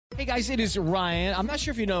Hey guys, it is Ryan. I'm not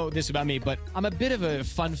sure if you know this about me, but I'm a bit of a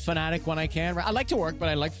fun fanatic when I can. I like to work, but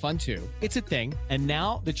I like fun too. It's a thing. And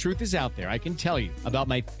now the truth is out there. I can tell you about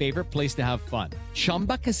my favorite place to have fun.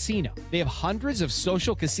 Chumba Casino. They have hundreds of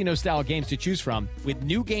social casino style games to choose from with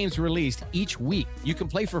new games released each week. You can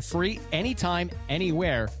play for free anytime,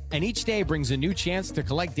 anywhere. And each day brings a new chance to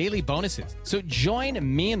collect daily bonuses. So join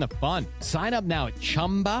me in the fun. Sign up now at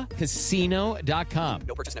ChumbaCasino.com.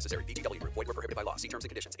 No purchase necessary. VGW Group. Void where prohibited by law. See terms and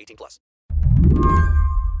conditions. 18+.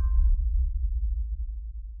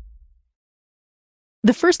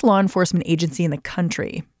 The first law enforcement agency in the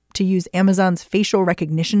country to use Amazon's facial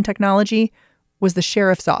recognition technology was the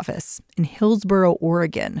sheriff's office in Hillsboro,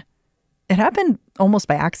 Oregon. It happened almost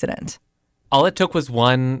by accident. All it took was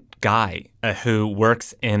one guy who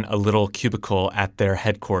works in a little cubicle at their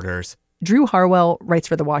headquarters. Drew Harwell writes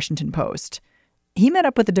for the Washington Post. He met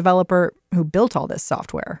up with the developer who built all this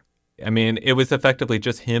software. I mean, it was effectively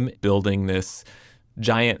just him building this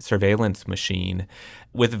giant surveillance machine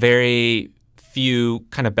with very few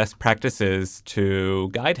kind of best practices to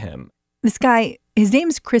guide him. This guy, his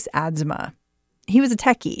name's Chris Adzema. He was a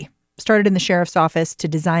techie, started in the sheriff's office to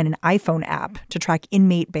design an iPhone app to track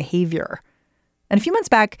inmate behavior. And a few months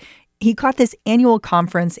back, he caught this annual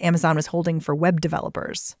conference Amazon was holding for web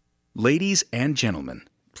developers. Ladies and gentlemen,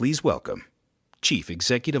 please welcome Chief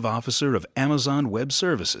Executive Officer of Amazon Web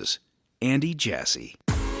Services, Andy Jassy.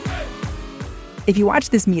 If you watch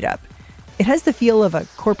this meetup, it has the feel of a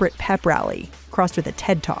corporate pep rally crossed with a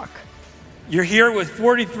TED Talk. You're here with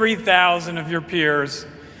 43,000 of your peers.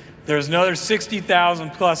 There's another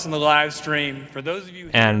 60,000 plus in the live stream. For those of you,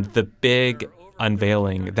 and the big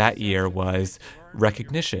unveiling that year was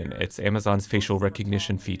Rekognition. It's Amazon's facial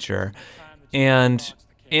recognition feature. And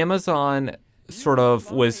Amazon sort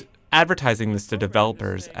of was advertising this to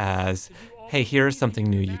developers as, hey, here's something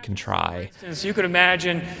new you can try. So you could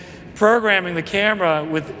imagine programming the camera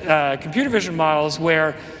with computer vision models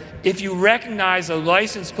where if you recognize a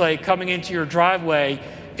license plate coming into your driveway,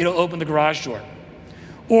 it'll open the garage door.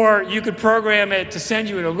 Or you could program it to send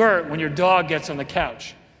you an alert when your dog gets on the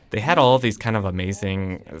couch. They had all of these kind of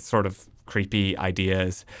amazing, sort of creepy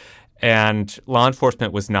ideas, and law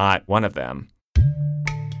enforcement was not one of them.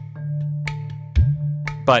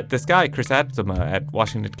 But this guy, Chris Adzema at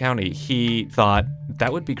Washington County, he thought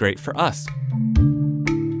that would be great for us.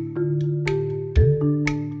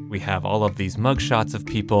 We have all of these mugshots of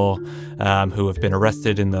people who have been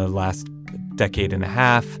arrested in the last decade and a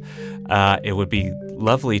half. It would be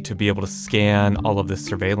lovely to be able to scan all of this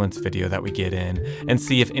surveillance video that we get in and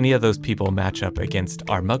see if any of those people match up against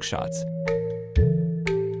our mugshots.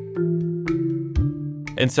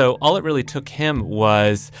 And so all it really took him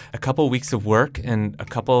was a couple weeks of work and a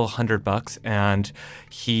couple $100, and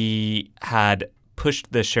he had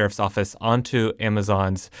pushed the sheriff's office onto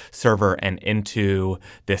Amazon's server and into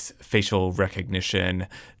this facial recognition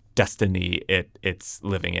destiny it's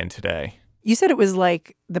living in today. You said it was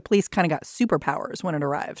like the police kind of got superpowers when it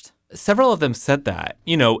arrived. Several of them said that.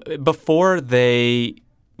 You know, before they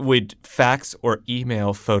would fax or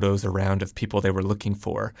email photos around of people they were looking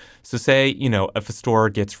for. So say, you know, if a store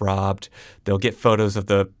gets robbed, they'll get photos of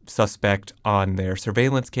the suspect on their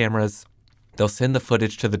surveillance cameras. They'll send the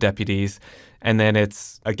footage to the deputies, and then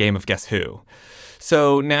it's a game of guess who.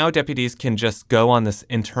 So now deputies can just go on this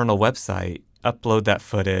internal website, upload that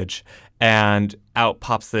footage, and out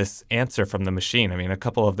pops this answer from the machine. I mean, a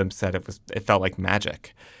couple of them said it felt like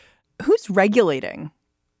magic. Who's regulating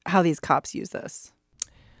how these cops use this?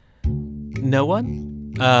 No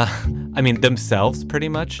one. I mean, themselves, pretty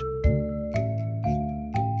much.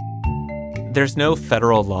 There's no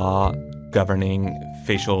federal law governing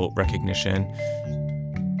facial recognition.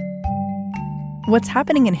 What's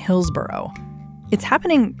happening in Hillsboro? It's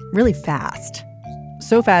happening really fast.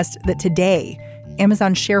 So fast that today,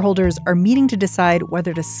 Amazon shareholders are meeting to decide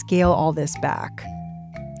whether to scale all this back.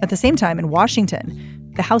 At the same time, in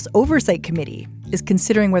Washington, the House Oversight Committee is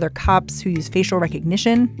considering whether cops who use facial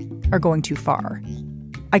recognition are going too far.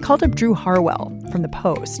 I called up Drew Harwell from The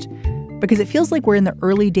Post because it feels like we're in the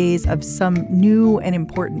early days of some new and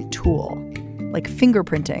important tool, like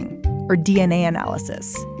fingerprinting or DNA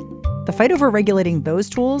analysis. The fight over regulating those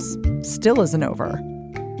tools still isn't over,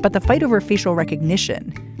 but the fight over facial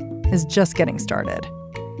recognition is just getting started.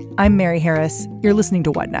 I'm Mary Harris. You're listening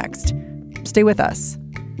to What Next? Stay with us.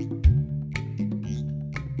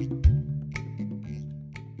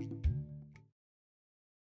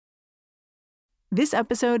 This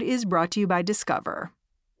episode is brought to you by Discover.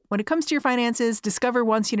 When it comes to your finances, Discover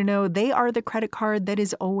wants you to know they are the credit card that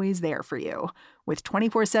is always there for you. With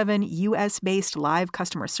 24/7 U.S.-based live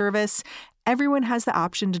customer service, everyone has the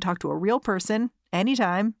option to talk to a real person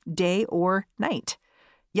anytime, day or night.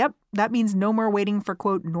 Yep, that means no more waiting for,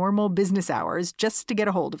 quote, normal business hours just to get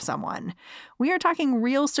a hold of someone. We are talking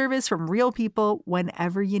real service from real people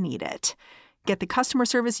whenever you need it. Get the customer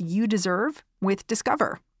service you deserve with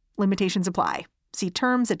Discover. Limitations apply. See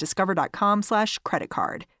terms at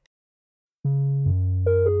discover.com/creditcard.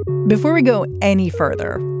 Before we go any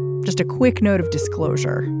further, just a quick note of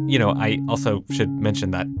disclosure. I also should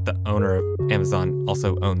mention that the owner of Amazon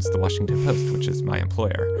also owns the Washington Post, which is my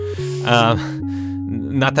employer.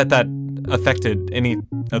 Not that affected any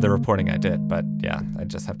of the reporting I did, but yeah,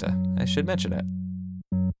 I should mention it.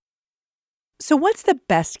 So what's the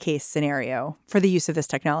best case scenario for the use of this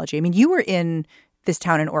technology? I mean, you were in this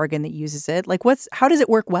town in Oregon that uses it. Like, how does it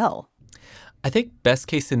work well? I think best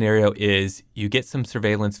case scenario is you get some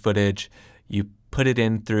surveillance footage, you put it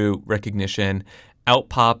in through recognition, out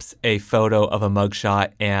pops a photo of a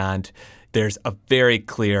mugshot, and there's a very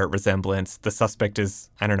clear resemblance. The suspect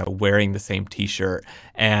is, wearing the same T-shirt,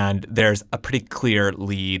 and there's a pretty clear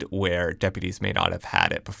lead where deputies may not have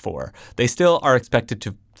had it before. They still are expected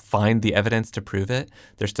to find the evidence to prove it.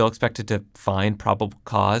 They're still expected to find probable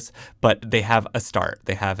cause, but they have a start.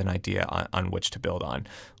 They have an idea on which to build on.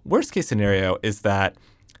 Worst case scenario is that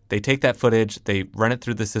they take that footage, they run it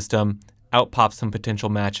through the system, out pop some potential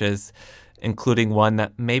matches, including one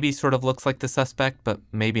that maybe sort of looks like the suspect, but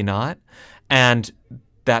maybe not. And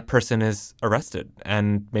that person is arrested.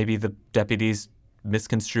 And maybe the deputies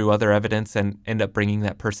misconstrue other evidence and end up bringing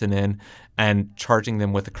that person in and charging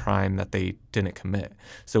them with a crime that they didn't commit.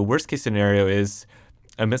 So worst case scenario is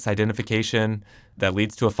a misidentification that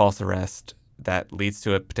leads to a false arrest, that leads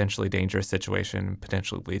to a potentially dangerous situation,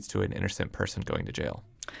 potentially leads to an innocent person going to jail.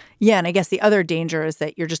 Yeah, and I guess the other danger is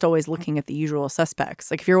that you're just always looking at the usual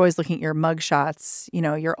suspects. Like if you're always looking at your mugshots,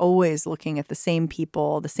 you're always looking at the same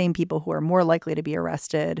people who are more likely to be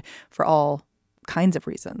arrested for all kinds of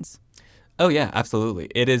reasons. Oh, yeah, absolutely.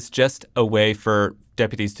 It is just a way for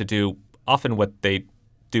deputies to do often what they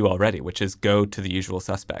do already, which is go to the usual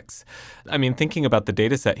suspects. I mean, thinking about the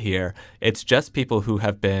data set here, it's just people who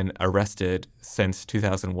have been arrested since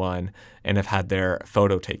 2001 and have had their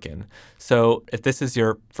photo taken. So if this is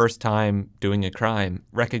your first time doing a crime,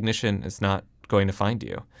 recognition is not going to find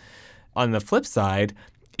you. On the flip side,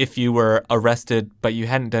 if you were arrested but you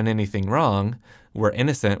hadn't done anything wrong, were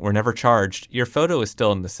innocent, were never charged, your photo is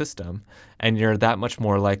still in the system, and you're that much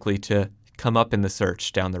more likely to come up in the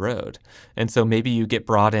search down the road. And so maybe you get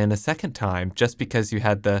brought in a second time just because you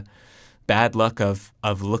had the bad luck of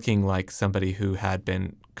looking like somebody who had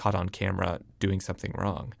been caught on camera doing something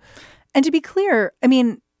wrong. And to be clear, I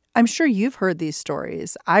mean, I'm sure you've heard these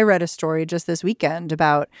stories. I read a story just this weekend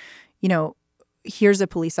about, here's a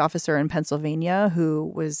police officer in Pennsylvania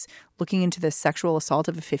who was looking into the sexual assault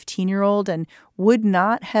of a 15-year-old and would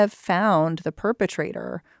not have found the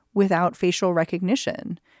perpetrator without facial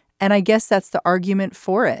recognition. And I guess that's the argument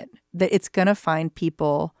for it, that it's going to find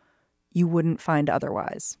people you wouldn't find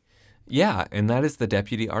otherwise. Yeah, and that is the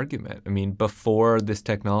deputy argument. I mean, before this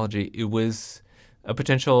technology, it was a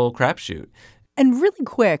potential crapshoot. And really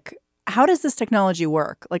quick, how does this technology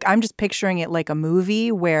work? Like, I'm just picturing it like a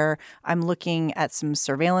movie where I'm looking at some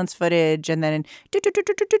surveillance footage and then,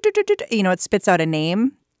 it spits out a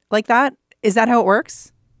name like that. Is that how it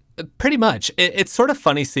works? Pretty much. It's sort of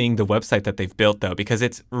funny seeing the website that they've built, though, because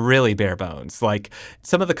it's really bare bones. Like,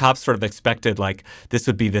 some of the cops sort of expected, like, this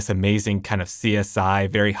would be this amazing kind of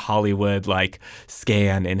CSI, very Hollywood, like,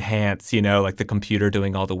 scan, enhance, like the computer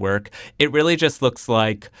doing all the work. It really just looks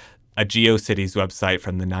like a GeoCities website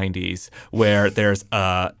from the 90s where there's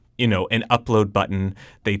an upload button.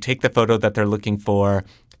 They take the photo that they're looking for.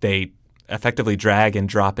 They effectively drag and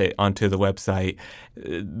drop it onto the website.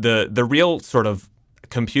 The real sort of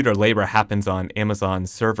computer labor happens on Amazon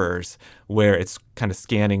servers where it's kind of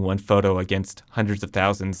scanning one photo against hundreds of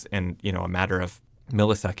thousands in, a matter of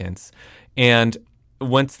milliseconds. And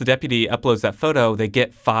once the deputy uploads that photo, they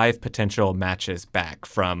get 5 potential matches back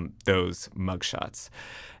from those mugshots.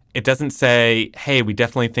 It doesn't say, hey, we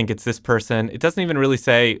definitely think it's this person. It doesn't even really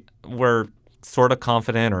say we're sort of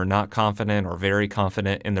confident or not confident or very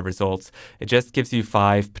confident in the results. It just gives you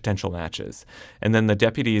 5 potential matches. And then the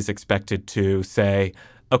deputy is expected to say,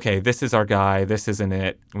 okay, this is our guy. This isn't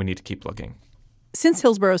it. We need to keep looking. Since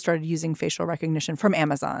Hillsborough started using facial recognition from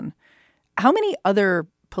Amazon, how many other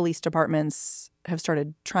police departments have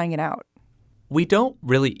started trying it out? We don't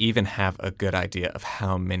really even have a good idea of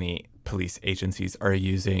how many police agencies are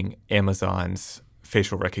using Amazon's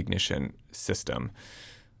facial recognition system.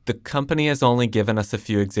 The company has only given us a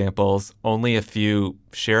few examples. Only a few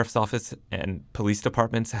sheriff's office and police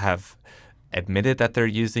departments have admitted that they're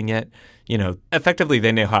using it. Effectively,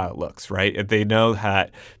 they know how it looks, right? They know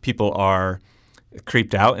that people are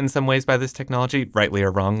creeped out in some ways by this technology, rightly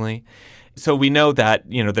or wrongly. So we know that,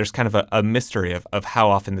 there's kind of a mystery of how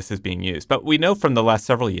often this is being used. But we know from the last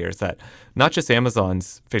several years that not just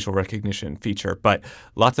Amazon's facial recognition feature, but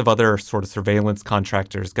lots of other sort of surveillance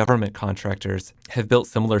contractors, government contractors have built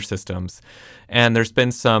similar systems. And there's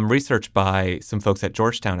been some research by some folks at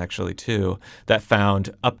Georgetown, actually, too, that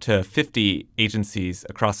found up to 50 agencies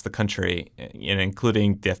across the country,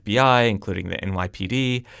 including the FBI, including the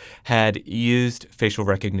NYPD, had used facial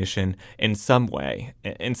recognition in some way.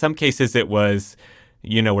 In some cases, it was,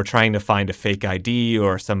 we're trying to find a fake ID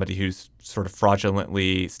or somebody who's sort of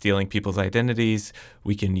fraudulently stealing people's identities.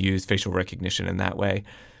 We can use facial recognition in that way.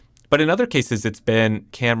 But in other cases, it's been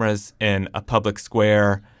cameras in a public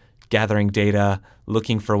square, gathering data,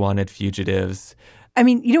 looking for wanted fugitives. I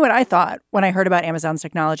mean, you know what I thought when I heard about Amazon's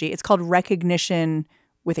technology? It's called Rekognition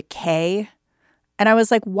with a K. And I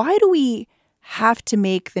was like, why do we have to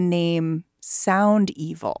make the name sound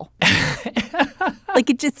evil? Like,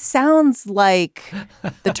 it just sounds like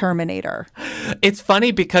the Terminator. It's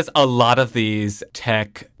funny because a lot of these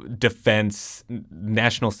tech, defense,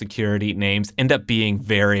 national security names end up being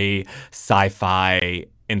very sci-fi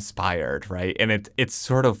inspired, right? And it's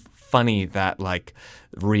sort of funny that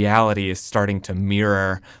reality is starting to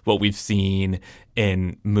mirror what we've seen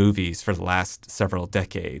in movies for the last several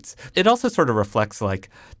decades. It also sort of reflects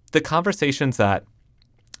the conversations that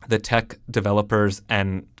the tech developers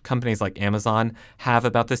and companies like Amazon have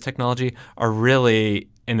about this technology are really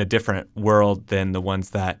in a different world than the ones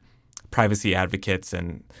that privacy advocates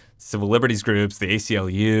and civil liberties groups, the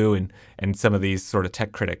ACLU, and some of these sort of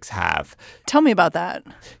tech critics have. Tell me about that.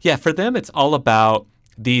 Yeah, for them, it's all about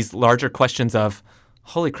these larger questions of,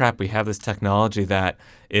 holy crap, we have this technology that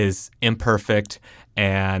is imperfect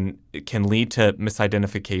and can lead to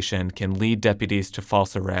misidentification, can lead deputies to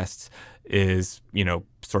false arrests, is,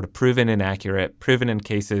 sort of proven inaccurate, proven in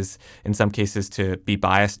some cases to be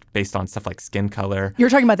biased based on stuff like skin color. You're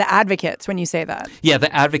talking about the advocates when you say that. Yeah,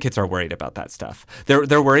 the advocates are worried about that stuff.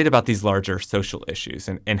 They're worried about these larger social issues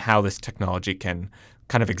and how this technology can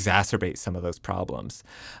kind of exacerbate some of those problems.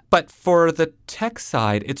 But for the tech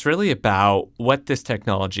side, it's really about what this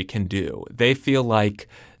technology can do. They feel like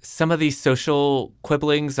some of these social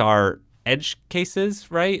quibblings are edge cases,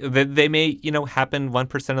 right? They may, happen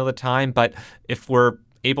 1% of the time, but if we're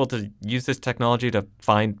able to use this technology to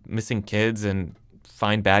find missing kids and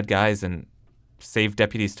find bad guys and save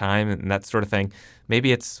deputies time and that sort of thing,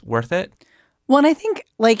 maybe it's worth it. Well, and I think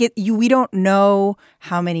we don't know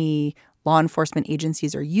how many law enforcement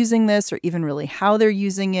agencies are using this or even really how they're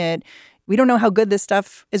using it. We don't know how good this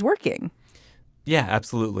stuff is working. Yeah,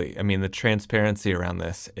 absolutely. I mean, the transparency around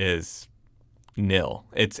this is nil.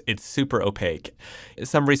 It's super opaque.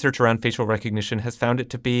 Some research around facial recognition has found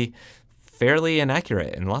it to be fairly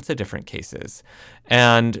inaccurate in lots of different cases.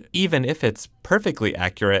 And even if it's perfectly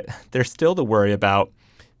accurate, there's still the worry about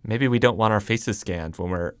maybe we don't want our faces scanned when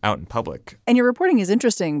we're out in public. And your reporting is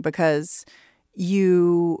interesting because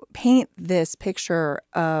you paint this picture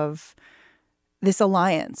of this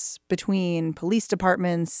alliance between police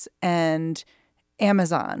departments and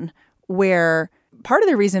Amazon, where part of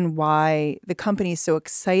the reason why the company is so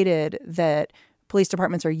excited that police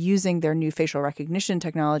departments are using their new facial recognition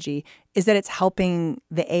technology is that it's helping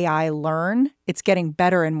the AI learn. It's getting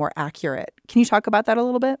better and more accurate. Can you talk about that a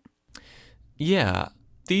little bit? Yeah.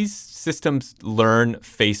 These systems learn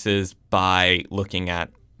faces by looking at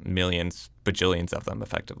millions, bajillions of them,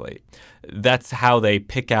 effectively. That's how they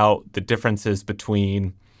pick out the differences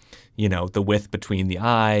between, the width between the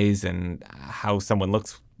eyes and how someone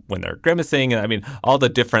looks when they're grimacing. I mean, all the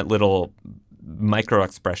different little micro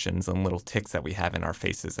expressions and little tics that we have in our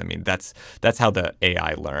faces. I mean, that's how the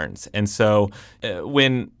AI learns. And so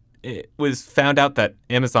when it was found out that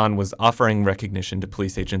Amazon was offering recognition to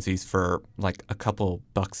police agencies for a couple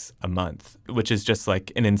bucks a month, which is just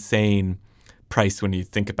an insane price when you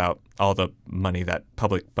think about all the money that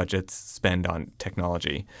public budgets spend on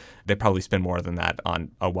technology. They probably spend more than that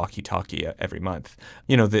on a walkie-talkie every month.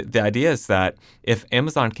 The idea is that if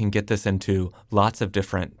Amazon can get this into lots of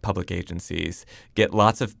different public agencies, get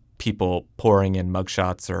lots of people pouring in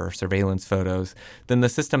mugshots or surveillance photos, then the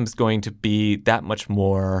system's going to be that much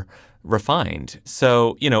more refined.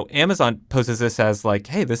 So, Amazon poses this as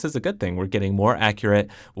hey, this is a good thing. We're getting more accurate.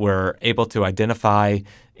 We're able to identify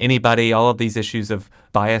anybody. All of these issues of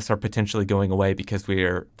bias are potentially going away because we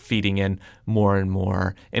are feeding in more and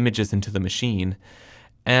more images into the machine.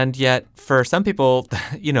 And yet, for some people,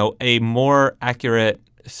 a more accurate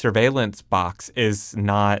surveillance box is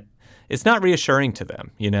not it's not reassuring to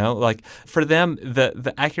them, Like for them,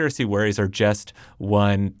 the accuracy worries are just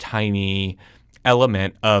one tiny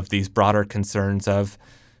element of these broader concerns of,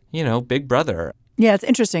 Big Brother. Yeah, it's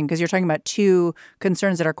interesting because you're talking about two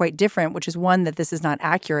concerns that are quite different, which is one, that this is not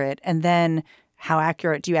accurate, and then how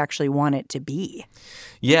accurate do you actually want it to be?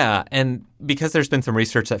 Yeah, and because there's been some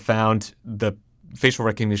research that found the facial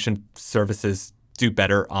recognition services do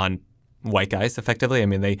better on white guys effectively. I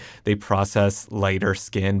mean, they process lighter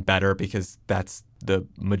skin better because that's the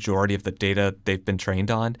majority of the data they've been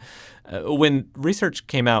trained on. When research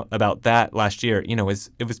came out about that last year, it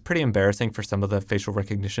was pretty embarrassing for some of the facial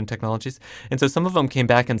recognition technologies. And so some of them came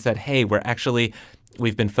back and said, hey,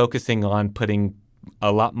 we've been focusing on putting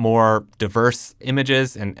a lot more diverse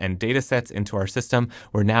images and data sets into our system.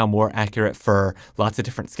 We're now more accurate for lots of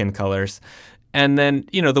different skin colors. And then,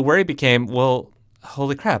 the worry became, well,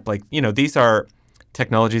 holy crap, these are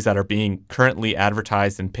technologies that are being currently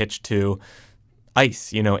advertised and pitched to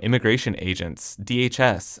ICE, immigration agents,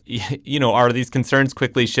 DHS. Are these concerns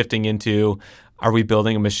quickly shifting into, are we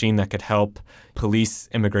building a machine that could help police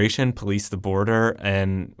immigration, police the border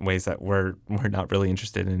in ways that we're not really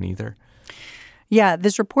interested in either? Yeah,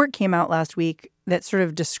 this report came out last week that sort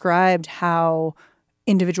of described how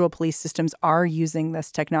individual police systems are using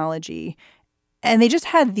this technology. And they just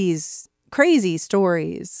had these crazy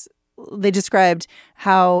stories. They described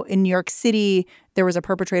how in New York City, there was a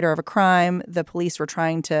perpetrator of a crime. The police were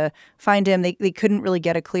trying to find him. They couldn't really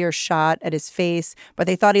get a clear shot at his face, but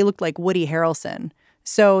they thought he looked like Woody Harrelson.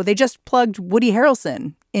 So they just plugged Woody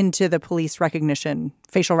Harrelson into the police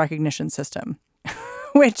facial recognition system,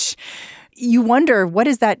 which you wonder, what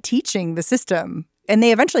is that teaching the system? And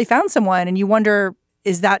they eventually found someone, and you wonder,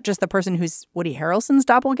 is that just the person who's Woody Harrelson's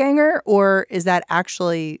doppelganger, or is that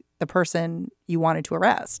actually the person you wanted to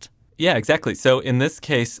arrest? Yeah, exactly. So in this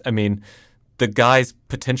case, I mean, the guy's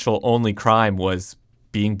potential only crime was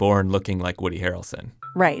being born looking like Woody Harrelson.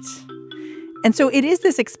 Right. And so it is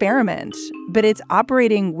this experiment, but it's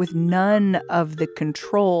operating with none of the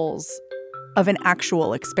controls of an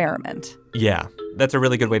actual experiment. Yeah, that's a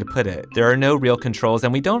really good way to put it. There are no real controls,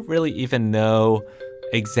 and we don't really even know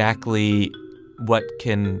exactly what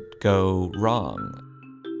can go wrong.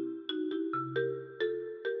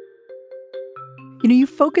 You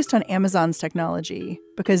focused on Amazon's technology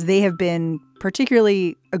because they have been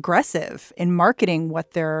particularly aggressive in marketing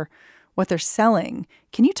what they're selling.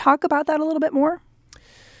 Can you talk about that a little bit more?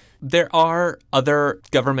 There are other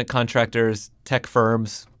government contractors, tech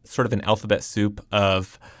firms, sort of an alphabet soup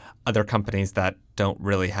of other companies that don't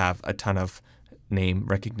really have a ton of name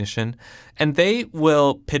recognition. And they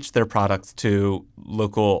will pitch their products to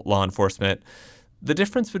local law enforcement. The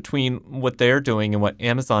difference between what they're doing and what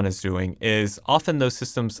Amazon is doing is often those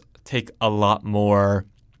systems take a lot more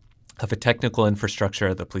of a technical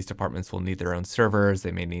infrastructure. The police departments will need their own servers.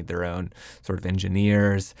 They may need their own sort of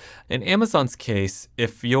engineers. In Amazon's case,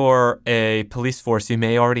 if you're a police force, you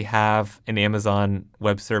may already have an Amazon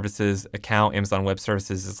Web Services account. Amazon Web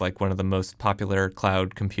Services is like one of the most popular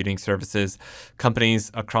cloud computing services.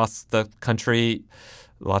 Companies across the country,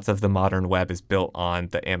 lots of the modern web is built on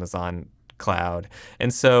the Amazon cloud.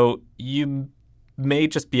 And so you may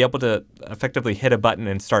just be able to effectively hit a button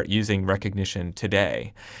and start using recognition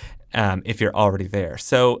today. If you're already there.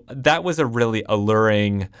 So that was a really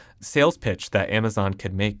alluring sales pitch that Amazon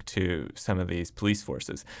could make to some of these police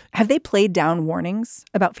forces. Have they played down warnings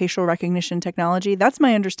about facial recognition technology? That's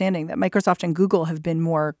my understanding, that Microsoft and Google have been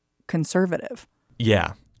more conservative.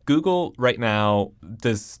 Yeah. Google right now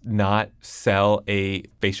does not sell a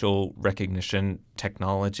facial recognition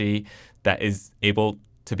technology that is able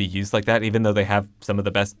to be used like that, even though they have some of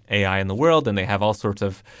the best AI in the world and they have all sorts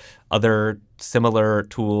of other similar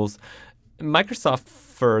tools. Microsoft,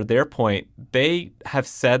 for their point, they have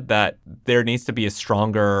said that there needs to be a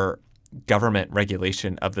stronger government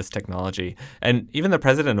regulation of this technology. And even the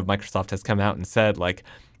president of Microsoft has come out and said,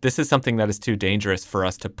 this is something that is too dangerous for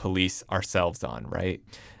us to police ourselves on, right?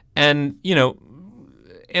 And,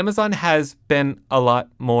 Amazon has been a lot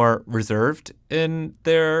more reserved in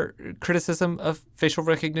their criticism of facial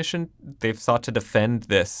recognition. They've sought to defend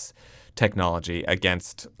this technology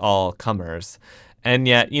against all comers. And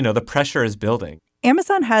yet, the pressure is building.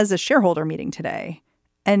 Amazon has a shareholder meeting today,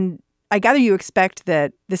 and I gather you expect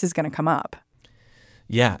that this is going to come up.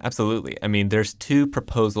 Yeah, absolutely. I mean, there's 2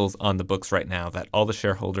 proposals on the books right now that all the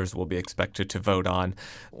shareholders will be expected to vote on.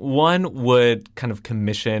 One would kind of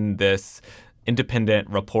commission this independent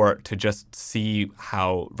report to just see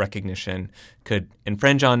how recognition could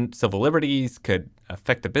infringe on civil liberties, could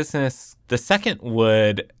affect the business. The second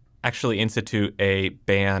would actually institute a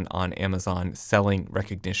ban on Amazon selling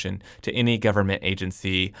Rekognition to any government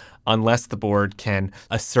agency unless the board can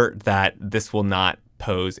assert that this will not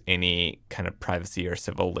pose any kind of privacy or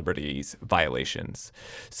civil liberties violations.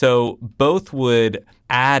 So both would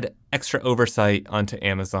add extra oversight onto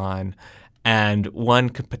Amazon, and one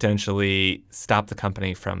could potentially stop the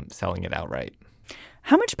company from selling it outright.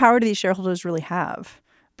 How much power do these shareholders really have?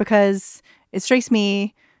 Because it strikes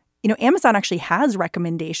me, Amazon actually has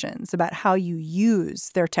recommendations about how you use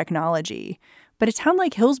their technology. But a town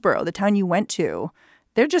like Hillsborough, the town you went to,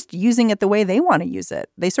 they're just using it the way they want to use it.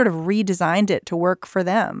 They sort of redesigned it to work for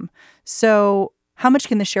them. So how much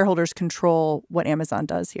can the shareholders control what Amazon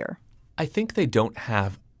does here? I think they don't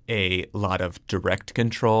have a lot of direct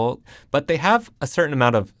control, but they have a certain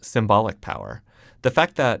amount of symbolic power. The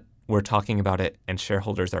fact that we're talking about it and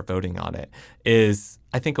shareholders are voting on it is,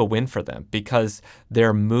 I think, a win for them because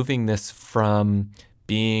they're moving this from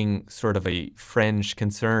being sort of a fringe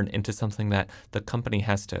concern into something that the company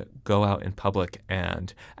has to go out in public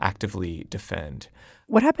and actively defend.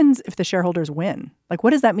 What happens if the shareholders win? Like, what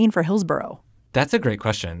does that mean for Hillsborough? That's a great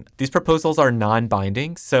question. These proposals are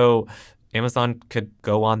non-binding, so Amazon could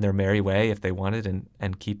go on their merry way if they wanted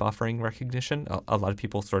and keep offering Rekognition. A lot of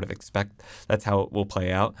people sort of expect that's how it will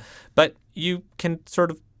play out. But you can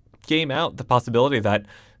sort of game out the possibility that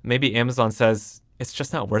maybe Amazon says it's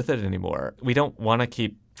just not worth it anymore. We don't want to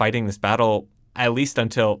keep fighting this battle, at least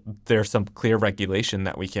until there's some clear regulation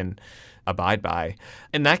that we can abide by.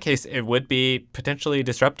 In that case, it would be potentially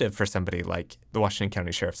disruptive for somebody like the Washington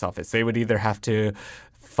County Sheriff's Office. They would either have to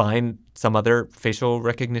find some other facial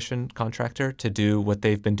recognition contractor to do what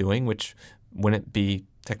they've been doing, which wouldn't be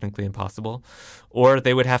technically impossible, or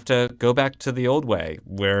they would have to go back to the old way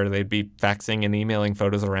where they'd be faxing and emailing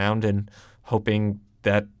photos around and hoping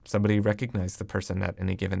that somebody recognized the person at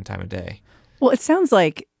any given time of day. Well, it sounds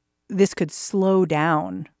like this could slow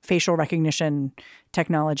down facial recognition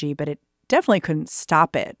technology, but it definitely couldn't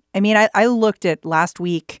stop it. I mean, I looked at last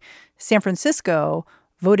week, San Francisco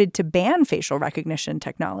voted to ban facial recognition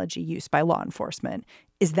technology use by law enforcement.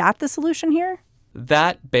 Is that the solution here?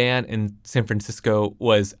 That ban in San Francisco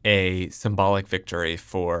was a symbolic victory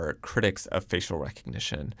for critics of facial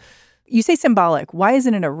recognition. You say symbolic. Why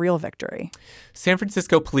isn't it a real victory? San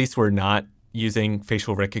Francisco police were not using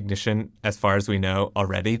facial recognition as far as we know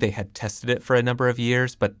already. They had tested it for a number of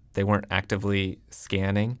years, but they weren't actively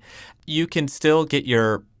scanning. You can still get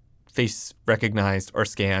your face recognized or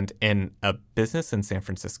scanned in a business in San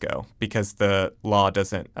Francisco because the law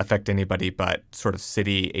doesn't affect anybody but sort of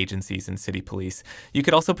city agencies and city police. You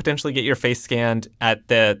could also potentially get your face scanned at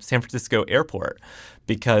the San Francisco airport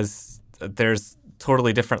because there's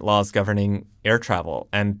totally different laws governing air travel,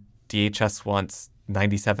 and DHS wants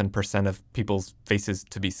 97% of people's faces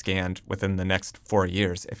to be scanned within the next 4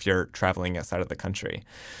 years if you're traveling outside of the country.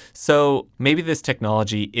 So maybe this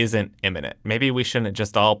technology isn't imminent. Maybe we shouldn't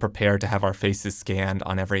just all prepare to have our faces scanned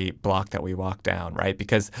on every block that we walk down, right?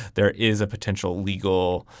 Because there is a potential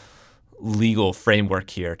legal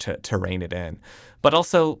framework here to rein it in. But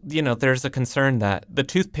also, there's a concern that the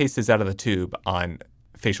toothpaste is out of the tube on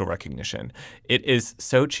facial recognition. It is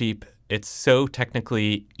so cheap. It's so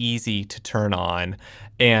technically easy to turn on,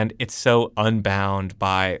 and it's so unbound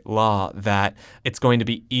by law that it's going to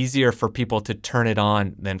be easier for people to turn it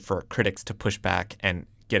on than for critics to push back and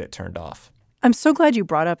get it turned off. I'm so glad you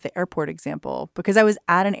brought up the airport example because I was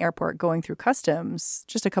at an airport going through customs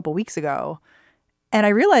just a couple weeks ago, and I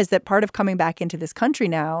realized that part of coming back into this country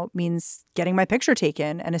now means getting my picture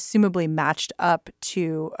taken and assumably matched up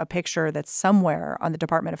to a picture that's somewhere on the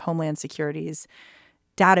Department of Homeland Security's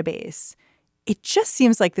database. It just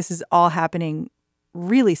seems like this is all happening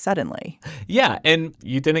really suddenly. Yeah, and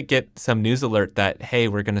you didn't get some news alert that, hey,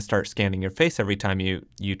 we're going to start scanning your face every time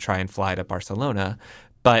you try and fly to Barcelona.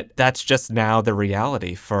 But that's just now the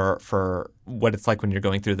reality for what it's like when you're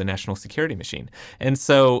going through the national security machine. And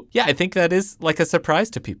so, yeah, I think that is like a surprise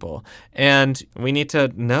to people. And we need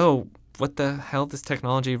to know what the hell this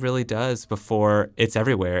technology really does before it's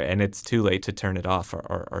everywhere and it's too late to turn it off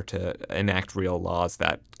or to enact real laws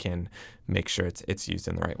that can make sure it's used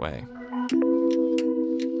in the right way.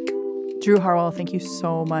 Drew Harwell, thank you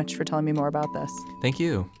so much for telling me more about this. Thank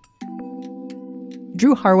you.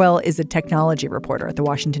 Drew Harwell is a technology reporter at The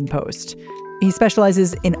Washington Post. He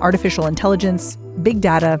specializes in artificial intelligence, big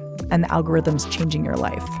data, and the algorithms changing your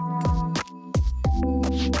life.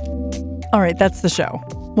 All right, that's the show.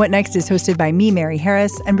 What Next is hosted by me, Mary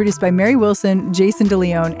Harris, and produced by Mary Wilson, Jason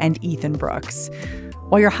DeLeon, and Ethan Brooks.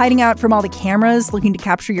 While you're hiding out from all the cameras looking to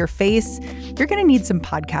capture your face, you're going to need some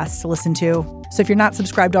podcasts to listen to. So if you're not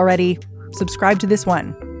subscribed already, subscribe to this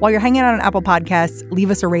one. While you're hanging out on Apple Podcasts, leave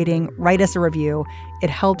us a rating, write us a review. It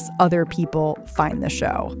helps other people find the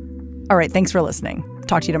show. All right, thanks for listening.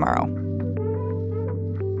 Talk to you tomorrow.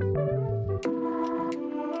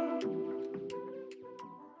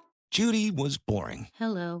 Judy was boring.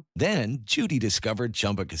 Hello. Then Judy discovered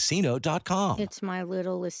ChumbaCasino.com. It's my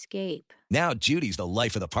little escape. Now Judy's the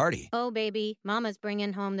life of the party. Oh, baby, mama's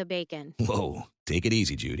bringing home the bacon. Whoa, take it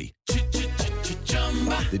easy, Judy.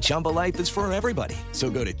 The Chumba life is for everybody. So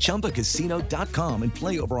go to ChumbaCasino.com and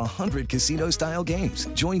play over 100 casino-style games.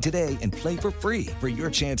 Join today and play for free for your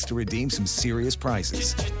chance to redeem some serious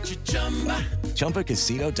prizes.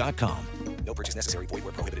 ChumbaCasino.com. No purchase necessary. Void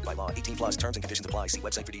where prohibited by law. 18+ terms and conditions apply. See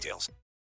website for details.